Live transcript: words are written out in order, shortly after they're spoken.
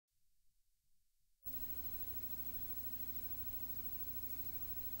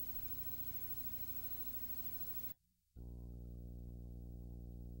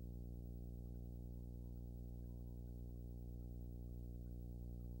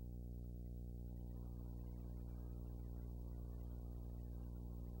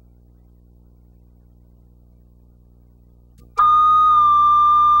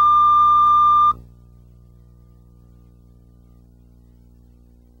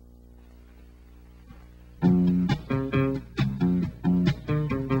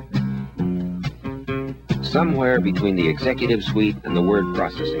somewhere between the executive suite and the word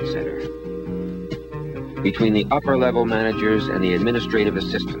processing center, between the upper-level managers and the administrative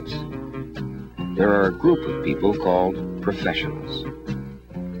assistants, there are a group of people called professionals.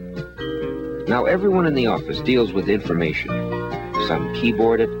 Now, everyone in the office deals with information. Some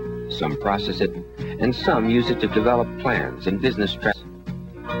keyboard it, some process it, and some use it to develop plans and business strategies.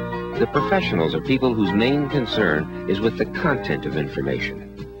 The professionals are people whose main concern is with the content of information.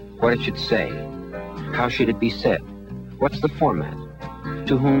 What it should say. How should it be said? What's the format?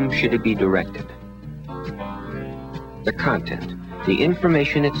 To whom should it be directed? The content, the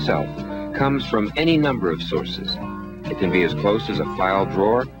information itself, comes from any number of sources. It can be as close as a file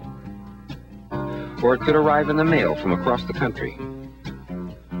drawer, or it could arrive in the mail from across the country.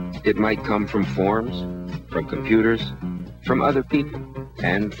 It might come from forms, from computers, from other people,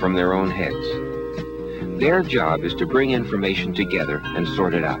 and from their own heads. Their job is to bring information together and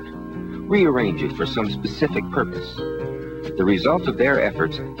sort it out, rearrange it for some specific purpose. The result of their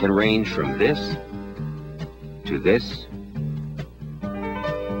efforts can range from this, to this,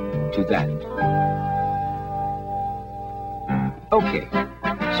 to that. Okay,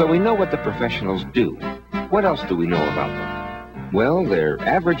 so we know what the professionals do. What else do we know about them? Well, their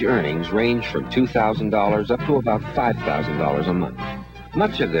average earnings range from $2,000 up to about $5,000 a month.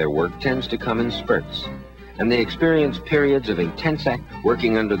 Much of their work tends to come in spurts, and they experience periods of intense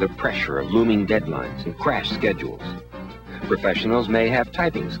working under the pressure of looming deadlines and crash schedules. Professionals may have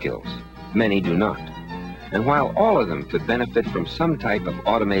typing skills. Many do not. And while all of them could benefit from some type of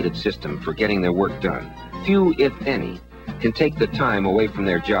automated system for getting their work done, few, if any, can take the time away from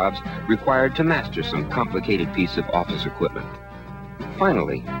their jobs required to master some complicated piece of office equipment.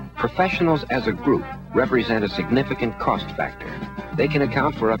 Finally, professionals as a group represent a significant cost factor. They can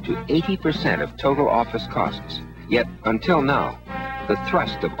account for up to 80% of total office costs. Yet, until now, the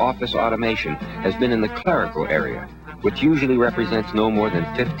thrust of office automation has been in the clerical area, which usually represents no more than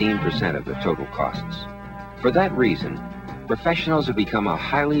 15% of the total costs. For that reason, professionals have become a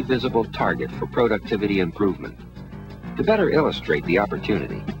highly visible target for productivity improvement. To better illustrate the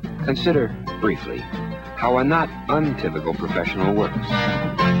opportunity, consider, briefly, how a not untypical professional works.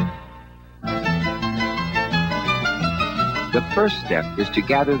 The first step is to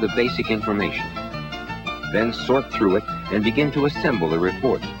gather the basic information, then sort through it and begin to assemble the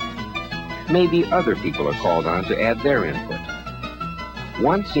report. Maybe other people are called on to add their input.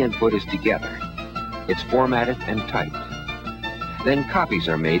 Once input is together, it's formatted and typed. Then copies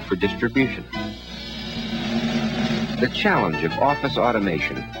are made for distribution. The challenge of office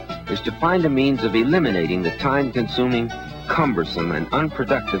automation is to find a means of eliminating the time-consuming, cumbersome, and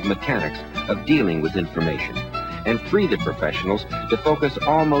unproductive mechanics of dealing with information, and free the professionals to focus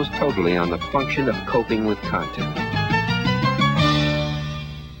almost totally on the function of coping with content.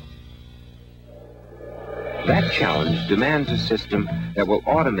 That challenge demands a system that will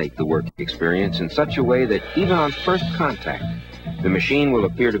automate the work experience in such a way that even on first contact, the machine will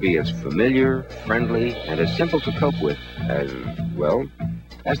appear to be as familiar, friendly, and as simple to cope with as, well,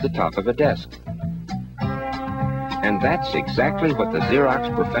 as the top of a desk. And that's exactly what the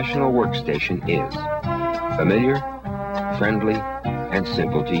Xerox Professional Workstation is. Familiar, friendly, and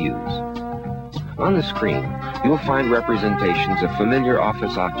simple to use. On the screen, you'll find representations of familiar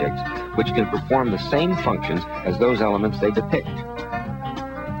office objects which can perform the same functions as those elements they depict.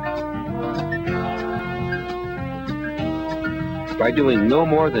 By doing no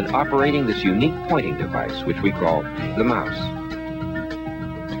more than operating this unique pointing device, which we call the mouse,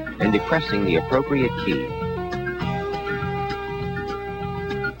 and depressing the appropriate key,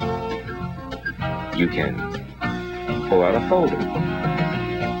 you can pull out a folder,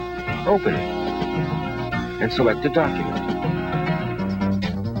 open it, and select a document.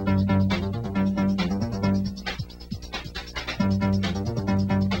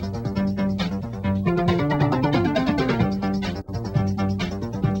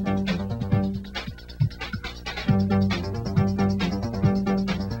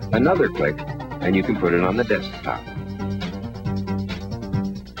 Another click, and you can put it on the desktop.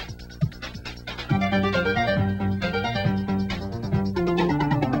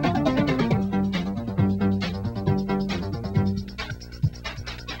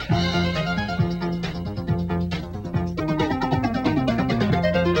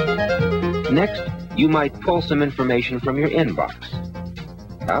 Next, you might pull some information from your inbox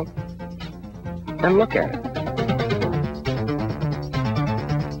out and look at it.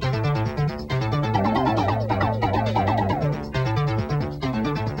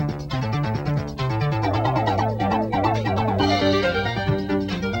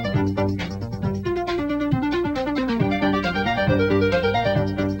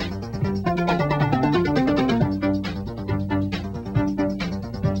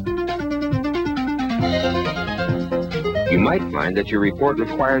 might find that your report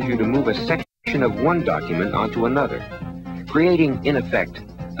requires you to move a section of one document onto another, creating, in effect,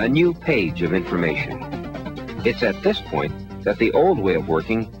 a new page of information. It's at this point that the old way of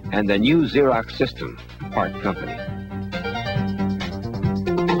working and the new Xerox system part company.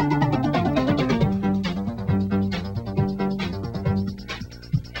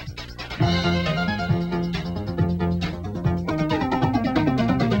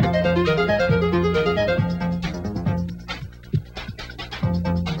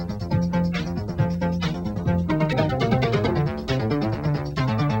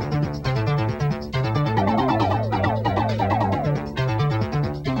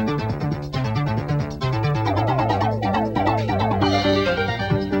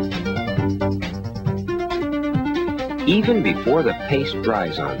 Even before the paste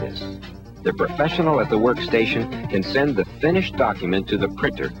dries on this, the professional at the workstation can send the finished document to the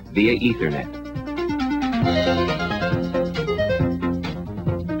printer via Ethernet.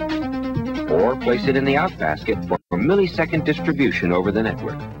 Or place it in the outbasket for millisecond distribution over the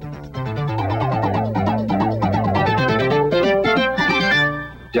network.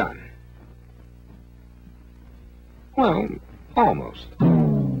 Done. Well, almost.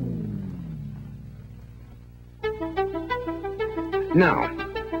 Now,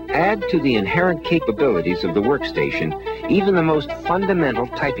 add to the inherent capabilities of the workstation even the most fundamental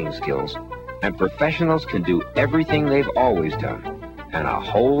typing skills, and professionals can do everything they've always done, and a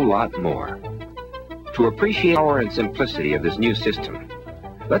whole lot more. To appreciate the power and simplicity of this new system,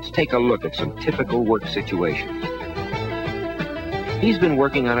 let's take a look at some typical work situations. He's been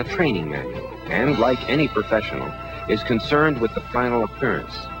working on a training manual, and like any professional, is concerned with the final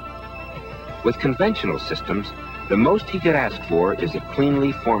appearance. With conventional systems, the most he could ask for is a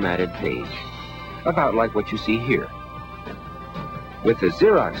cleanly formatted page, about like what you see here. With the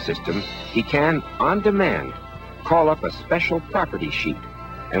Xerox system, he can, on demand, call up a special property sheet,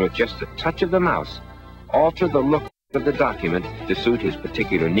 and with just a touch of the mouse, alter the look of the document to suit his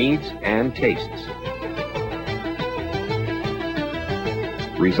particular needs and tastes.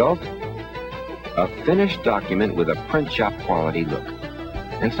 Result? A finished document with a print shop quality look.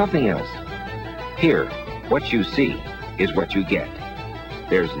 And something else. Here, what you see is what you get.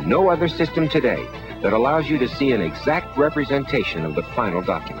 There's no other system today that allows you to see an exact representation of the final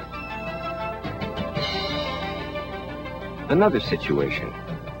document. Another situation.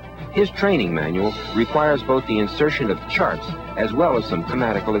 His training manual requires both the insertion of charts as well as some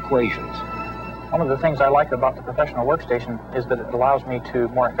mathematical equations. One of the things I like about the professional workstation is that it allows me to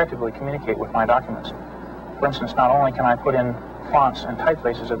more effectively communicate with my documents. For instance, not only can I put in fonts and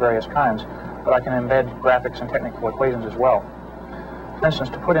typefaces of various kinds, but I can embed graphics and technical equations as well. For instance,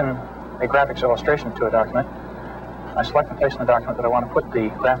 to put in a graphics illustration to a document, I select the place in the document that I want to put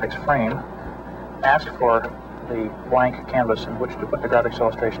the graphics frame, ask for the blank canvas in which to put the graphics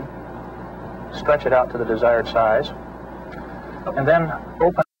illustration, stretch it out to the desired size, and then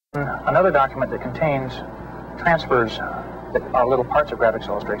open another document that contains transfers that are little parts of graphics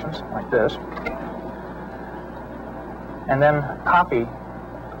illustrations, like this, and then copy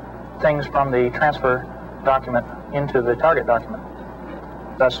things from the transfer document into the target document,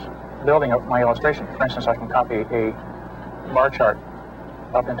 thus building up my illustration. For instance, I can copy a bar chart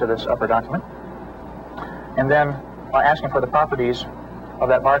up into this upper document, and then by asking for the properties of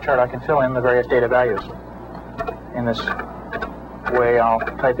that bar chart, I can fill in the various data values. In this way, I'll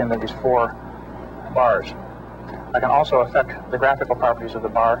type in these 4 bars. I can also affect the graphical properties of the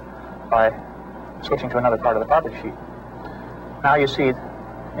bar by switching to another part of the property sheet. Now you see,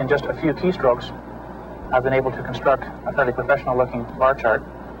 in just a few keystrokes, I've been able to construct a fairly professional-looking bar chart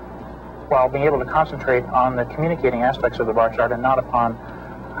while being able to concentrate on the communicating aspects of the bar chart and not upon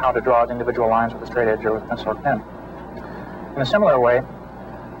how to draw individual lines with a straight edge or with pencil or pen. In a similar way,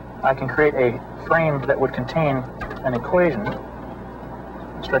 I can create a frame that would contain an equation,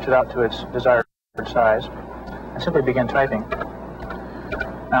 stretch it out to its desired size, and simply begin typing.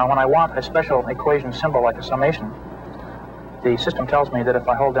 Now, when I want a special equation symbol like a summation, the system tells me that if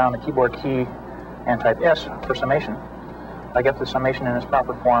I hold down the keyboard key and type S for summation, I get the summation in its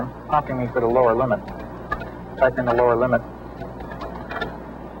proper form, prompting me for the lower limit. Type in the lower limit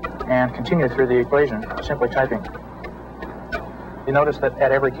and continue through the equation, simply typing. You notice that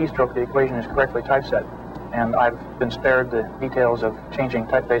at every keystroke the equation is correctly typeset, and I've been spared the details of changing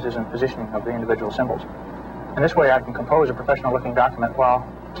typefaces and positioning of the individual symbols. In this way I can compose a professional-looking document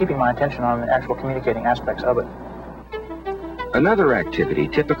while keeping my attention on the actual communicating aspects of it. Another activity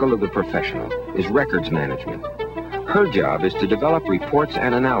typical of the professional is records management. Her job is to develop reports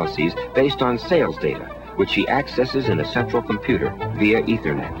and analyses based on sales data, which she accesses in a central computer via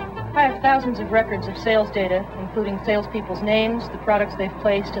Ethernet. I have thousands of records of sales data, including salespeople's names, the products they've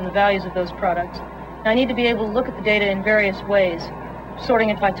placed, and the values of those products. And I need to be able to look at the data in various ways, sorting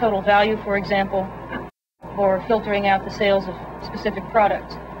it by total value, for example, or filtering out the sales of specific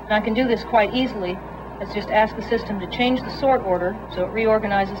products. And I can do this quite easily. Let's just ask the system to change the sort order so it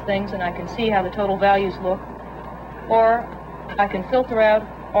reorganizes things and I can see how the total values look. Or I can filter out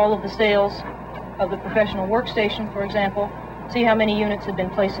all of the sales of the professional workstation, for example, see how many units have been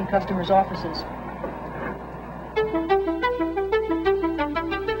placed in customers' offices.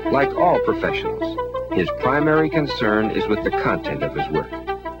 Like all professionals, his primary concern is with the content of his work.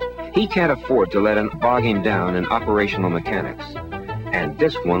 He can't afford to let it bog him down in operational mechanics, and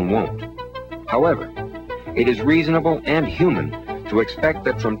this one won't. However, it is reasonable and human to expect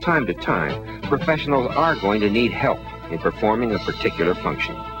that from time to time, professionals are going to need help in performing a particular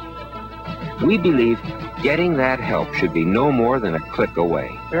function. We believe getting that help should be no more than a click away.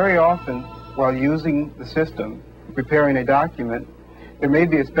 Very often, while using the system, preparing a document, there may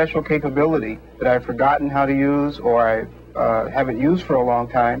be a special capability that I've forgotten how to use or I haven't used for a long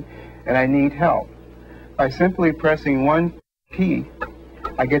time, and I need help. By simply pressing one key,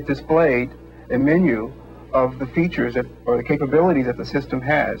 I get displayed a menu of the features or the capabilities that the system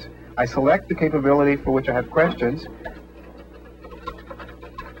has. I select the capability for which I have questions.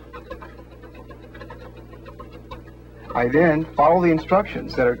 I then follow the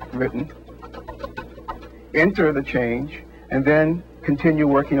instructions that are written, enter the change, and then continue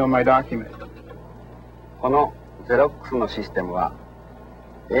working on my document. この Xerox のシステムは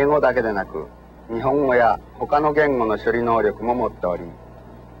英語だけでなく日本語や他の言語の処理能力も持っており、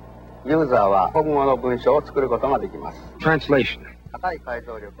ユーザーは本語の文章を作ることができます。 Translation.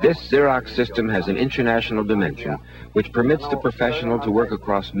 This Xerox system has an international dimension which permits the professional to work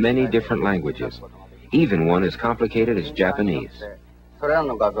across many different languages, even one as complicated as Japanese. それら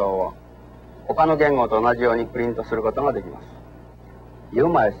の画像を他の言語と同じようにプリントすることができます。You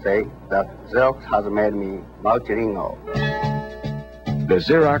might say that Xerox has made me multilingual. The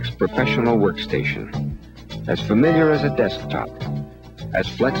Xerox Professional Workstation, as familiar as a desktop, as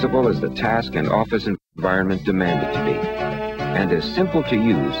flexible as the task and office environment demand it to be, and as simple to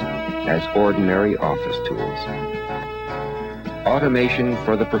use as ordinary office tools. Automation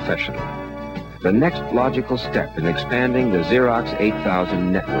for the professional, the next logical step in expanding the Xerox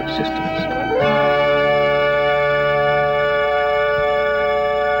 8000 network systems.